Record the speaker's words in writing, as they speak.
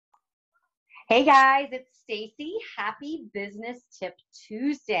Hey guys, it's Stacy. Happy Business Tip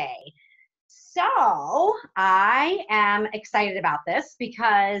Tuesday. So, I am excited about this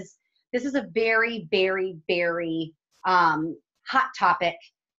because this is a very hot topic.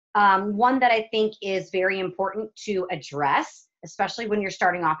 One that I think is very important to address, especially when you're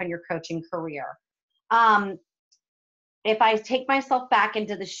starting off in your coaching career. Um, if I take myself back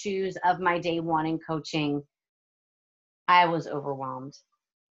into the shoes of my day one in coaching, I was overwhelmed.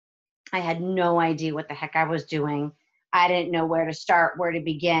 I had no idea what the heck I was doing. I didn't know where to start, where to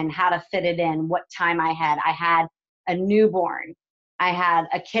begin, how to fit it in, what time I had. I had a newborn. I had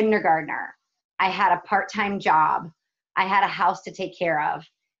a kindergartner. I had a part-time job. I had a house to take care of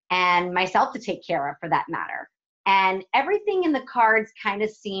and myself to take care of for that matter. And everything in the cards kind of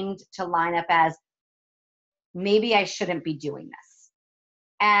seemed to line up as maybe I shouldn't be doing this.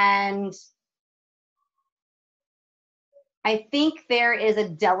 And I think there is a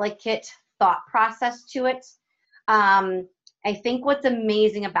delicate thought process to it. I think what's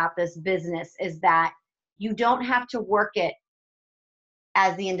amazing about this business is that you don't have to work it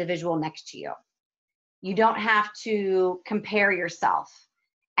as the individual next to you. You don't have to compare yourself.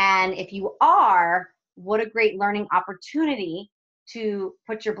 And if you are, what a great learning opportunity to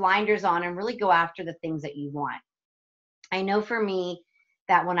put your blinders on and really go after the things that you want. I know for me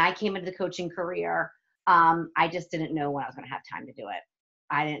that when I came into the coaching career, I just didn't know when I was going to have time to do it.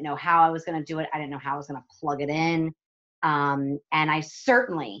 I didn't know how I was going to do it. I didn't know how I was going to plug it in. And I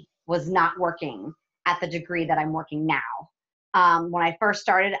certainly was not working at the degree that I'm working now. When I first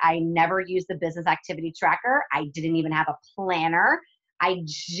started, I never used the business activity tracker. I didn't even have a planner. And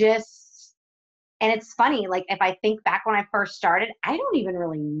it's funny, like if I think back when I first started, I don't even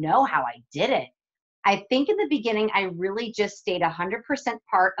really know how I did it. I think in the beginning, I really just stayed 100%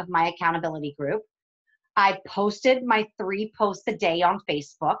 part of my accountability group. I posted my 3 posts a day on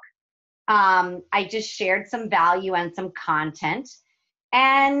Facebook. I just shared some value and some content.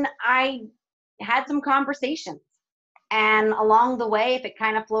 And I had some conversations. And along the way, if it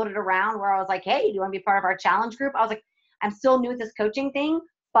kind of floated around where I was like, hey, do you want to be part of our challenge group? I was like, I'm still new at this coaching thing,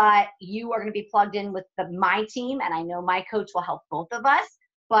 but you are going to be plugged in with my team. And I know my coach will help both of us,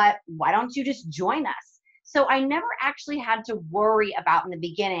 but why don't you just join us? So I never actually had to worry about in the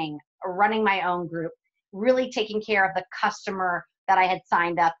beginning running my own group, really taking care of the customer that I had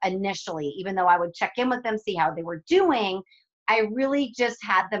signed up initially. Even though I would check in with them, see how they were doing, I really just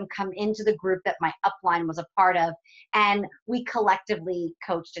had them come into the group that my upline was a part of, and we collectively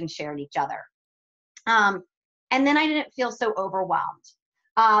coached and shared each other. And then I didn't feel so overwhelmed.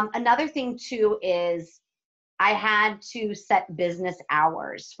 Another thing too is I had to set business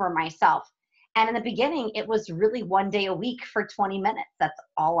hours for myself. And in the beginning, it was really 1 day a week for 20 minutes. That's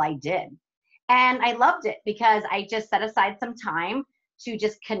all I did. And I loved it because I just set aside some time to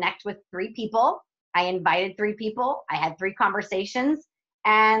just connect with 3 people. I invited 3 people. I had 3 conversations,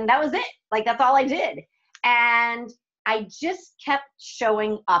 and that was it. Like, that's all I did. And I just kept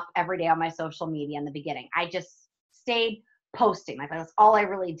showing up every day on my social media in the beginning. I just stayed posting. Like, that's all I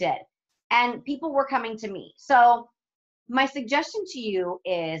really did. And people were coming to me. So my suggestion to you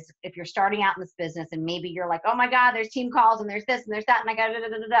is if you're starting out in this business and maybe you're like, oh my God, there's team calls and there's this and there's that and I got da, da,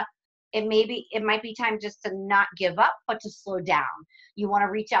 da, da, da. It might be time just to not give up, but to slow down. You want to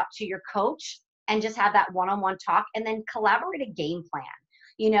reach out to your coach and just have that one-on-one talk and then collaborate a game plan.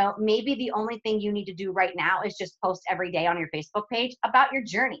 You know, maybe the only thing you need to do right now is just post every day on your Facebook page about your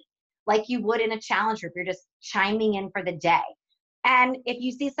journey, like you would in a challenge group. You're just chiming in for the day. And if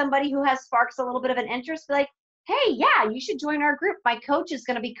you see somebody who has sparks a little bit of an interest, be like, hey, yeah, you should join our group. My coach is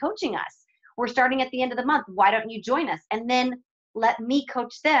going to be coaching us. We're starting at the end of the month. Why don't you join us? And then let me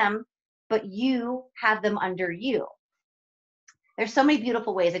coach them, but you have them under you. There's so many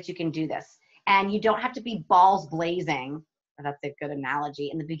beautiful ways that you can do this. And you don't have to be balls blazing, that's a good analogy,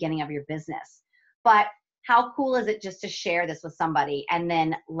 in the beginning of your business. But how cool is it just to share this with somebody and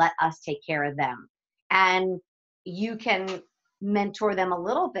then let us take care of them? And you can mentor them a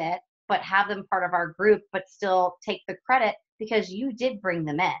little bit, but have them part of our group, but still take the credit because you did bring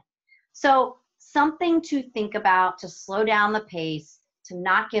them in. So something to think about, to slow down the pace, to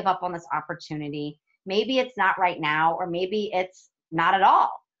not give up on this opportunity. Maybe it's not right now, or maybe it's not at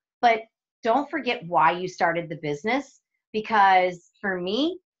all. But don't forget why you started the business, because for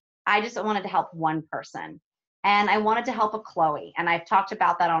me, I just wanted to help one person. And I wanted to help a Chloe. And I've talked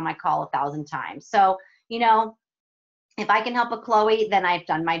about that on my call 1,000 times. So, you know, if I can help a Chloe, then I've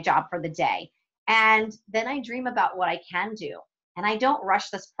done my job for the day. And then I dream about what I can do. And I don't rush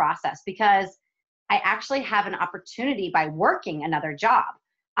this process because I actually have an opportunity by working another job.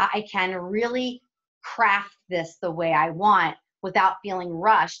 I can really craft this the way I want without feeling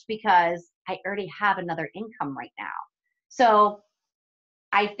rushed because I already have another income right now. So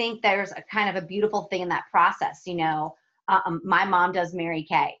I think there's a kind of a beautiful thing in that process. My mom does Mary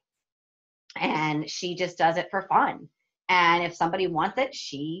Kay, and she just does it for fun. And if somebody wants it,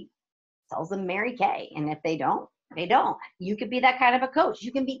 she sells them Mary Kay. And if they don't, they don't. You could be that kind of a coach.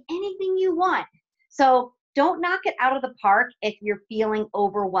 You can be anything you want. So don't knock it out of the park if you're feeling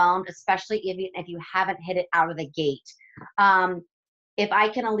overwhelmed, especially if you haven't hit it out of the gate. If I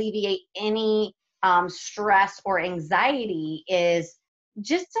can alleviate any stress or anxiety, is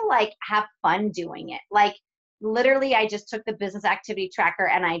just to like have fun doing it. Like literally, I just took the business activity tracker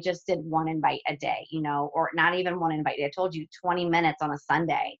and I just did one invite a day, or not even one invite. I told you 20 minutes on a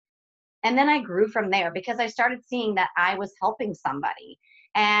Sunday. And then I grew from there because I started seeing that I was helping somebody,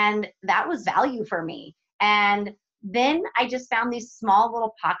 and that was value for me. And then I just found these small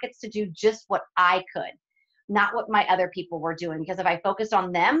little pockets to do just what I could, not what my other people were doing. Because if I focused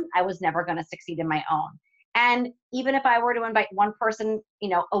on them, I was never going to succeed in my own. And even if I were to invite one person,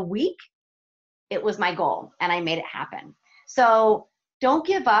 a week, it was my goal and I made it happen. So don't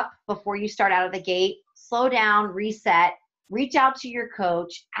give up before you start out of the gate. Slow down, reset, reach out to your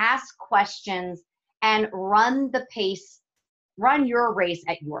coach, ask questions, and run your race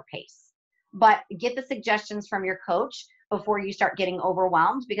at your pace. But get the suggestions from your coach before you start getting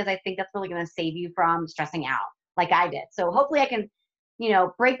overwhelmed, because I think that's really going to save you from stressing out like I did. So hopefully I can,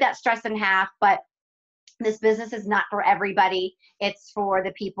 break that stress in half. But this business is not for everybody. It's for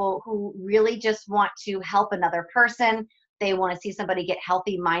the people who really just want to help another person. They want to see somebody get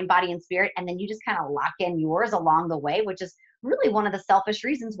healthy mind, body, and spirit. And then you just kind of lock in yours along the way, which is really one of the selfish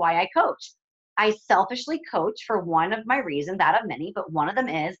reasons why I coach. I selfishly coach for one of my reasons, out of many, but one of them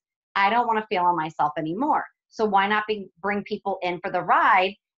is I don't want to fail on myself anymore. So why not bring people in for the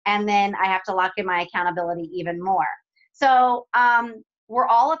ride? And then I have to lock in my accountability even more. So we're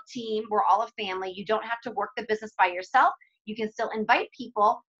all a team. We're all a family. You don't have to work the business by yourself. You can still invite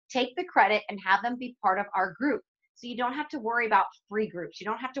people, take the credit, and have them be part of our group. So you don't have to worry about free groups. You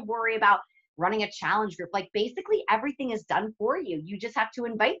don't have to worry about running a challenge group. Like basically everything is done for you. You just have to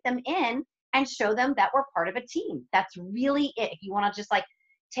invite them in and show them that we're part of a team. That's really it. If you want to just like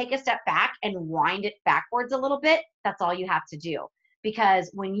take a step back and wind it backwards a little bit, that's all you have to do.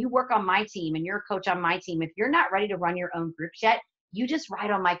 Because when you work on my team and you're a coach on my team, if you're not ready to run your own groups yet, you just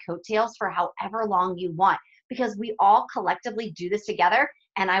ride on my coattails for however long you want, because we all collectively do this together,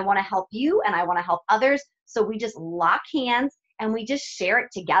 and I want to help you and I want to help others. So we just lock hands and we just share it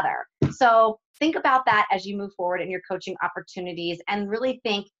together. So think about that as you move forward in your coaching opportunities, and really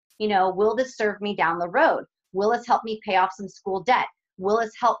think, will this serve me down the road? Will this help me pay off some school debt? Will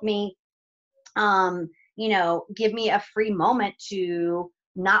this help me, give me a free moment to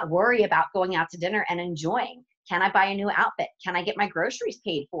not worry about going out to dinner and enjoying? Can I buy a new outfit? Can I get my groceries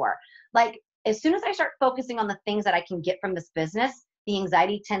paid for? Like, as soon as I start focusing on the things that I can get from this business, the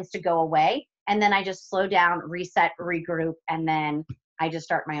anxiety tends to go away. And then I just slow down, reset, regroup, and then I just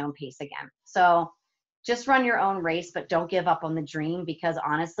start my own pace again. So just run your own race, but don't give up on the dream, because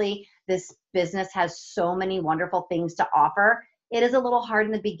honestly, this business has so many wonderful things to offer. It is a little hard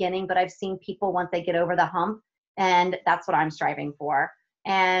in the beginning, but I've seen people once they get over the hump, and that's what I'm striving for.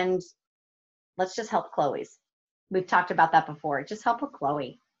 And let's just help Chloe's. We've talked about that before. Just help with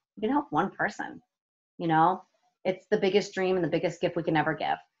Chloe. You can help one person. It's the biggest dream and the biggest gift we can ever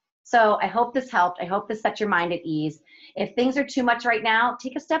give. So I hope this helped. I hope this set your mind at ease. If things are too much right now,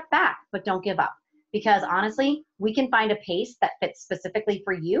 take a step back, but don't give up. Because honestly, we can find a pace that fits specifically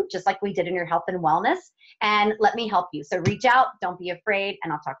for you, just like we did in your health and wellness. And let me help you. So reach out, don't be afraid,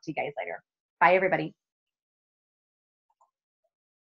 and I'll talk to you guys later. Bye, everybody.